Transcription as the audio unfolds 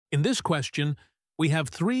In this question, we have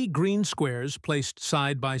three green squares placed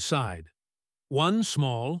side by side, one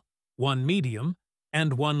small, one medium,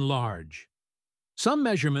 and one large. Some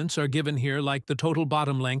measurements are given here, like the total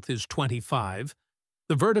bottom length is 25,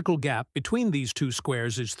 the vertical gap between these two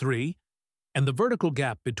squares is 3, and the vertical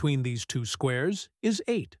gap between these two squares is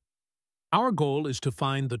 8. Our goal is to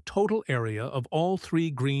find the total area of all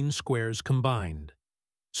three green squares combined.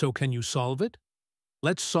 So can you solve it?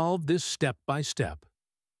 Let's solve this step by step.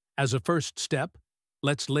 As a first step,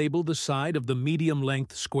 let's label the side of the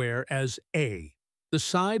medium-length square as A, the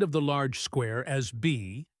side of the large square as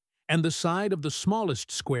B, and the side of the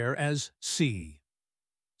smallest square as C.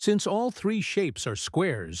 Since all three shapes are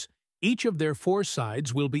squares, each of their four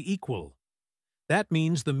sides will be equal. That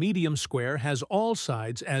means the medium square has all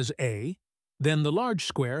sides as A, then the large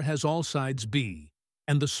square has all sides B,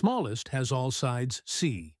 and the smallest has all sides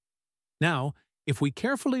C. Now, if we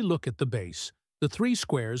carefully look at the base, the three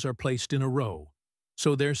squares are placed in a row,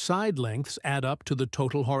 so their side lengths add up to the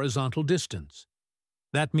total horizontal distance.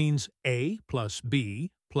 That means A plus B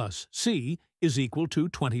plus C is equal to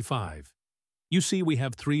 25. You see we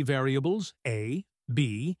have three variables, A,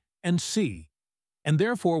 B, and C, and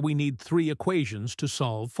therefore we need three equations to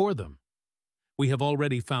solve for them. We have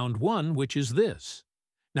already found one, which is this.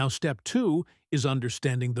 Now step 2 is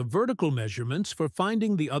understanding the vertical measurements for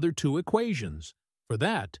finding the other two equations. For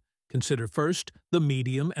that, consider first the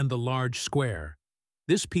medium and the large square.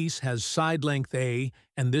 This piece has side length A,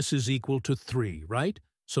 and this is equal to 3, right?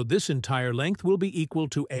 So this entire length will be equal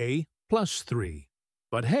to A plus 3.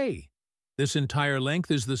 But hey, this entire length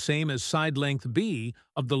is the same as side length B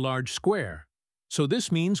of the large square. So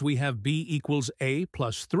this means we have B equals A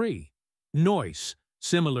plus 3. Noise.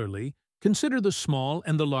 Similarly, consider the small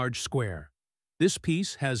and the large square. This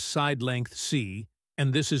piece has side length C,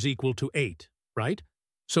 and this is equal to 8, right?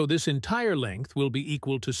 So this entire length will be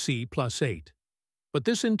equal to C plus 8. But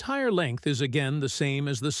this entire length is again the same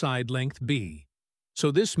as the side length B.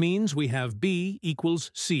 So this means we have B equals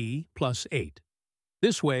C plus 8.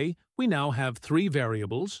 This way, we now have three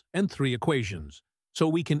variables and three equations, so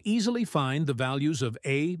we can easily find the values of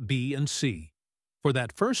A, B, and C. For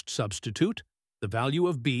that first substitute, the value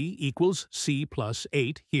of B equals C plus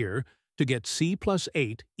 8 here to get C plus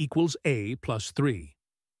 8 equals A plus 3.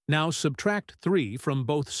 Now subtract 3 from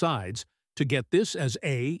both sides to get this as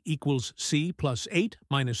A equals C plus 8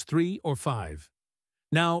 minus 3 or 5.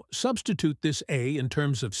 Now substitute this A in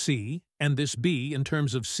terms of C and this B in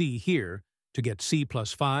terms of C here to get C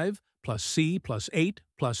plus 5 plus C plus 8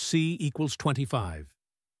 plus C equals 25.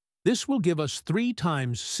 This will give us 3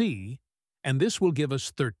 times C, and this will give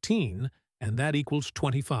us 13, and that equals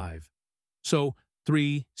 25. So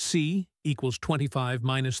 3C equals 25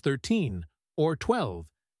 minus 13, or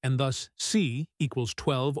 12, and thus C equals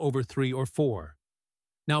 12 over 3 or 4.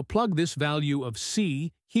 Now plug this value of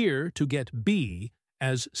C here to get B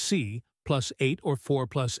as C plus 8 or 4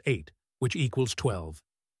 plus 8, which equals 12.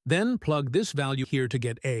 Then plug this value here to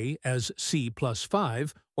get A as C plus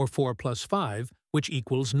 5 or 4 plus 5, which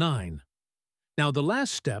equals 9. Now the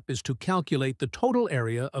last step is to calculate the total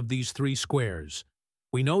area of these three squares.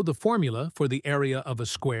 We know the formula for the area of a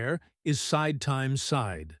square is side times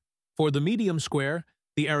side. For the medium square,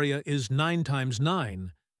 the area is 9 times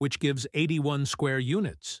 9, which gives 81 square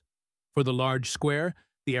units. For the large square,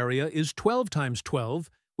 the area is 12 times 12,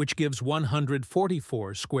 which gives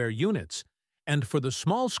 144 square units. And for the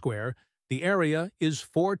small square, the area is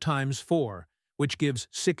 4 times 4, which gives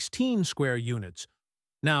 16 square units.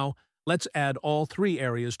 Now, let's add all three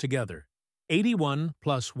areas together. 81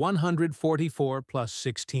 plus 144 plus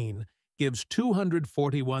 16 gives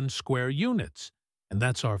 241 square units. And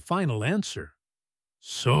that's our final answer.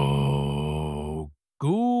 So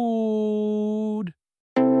good.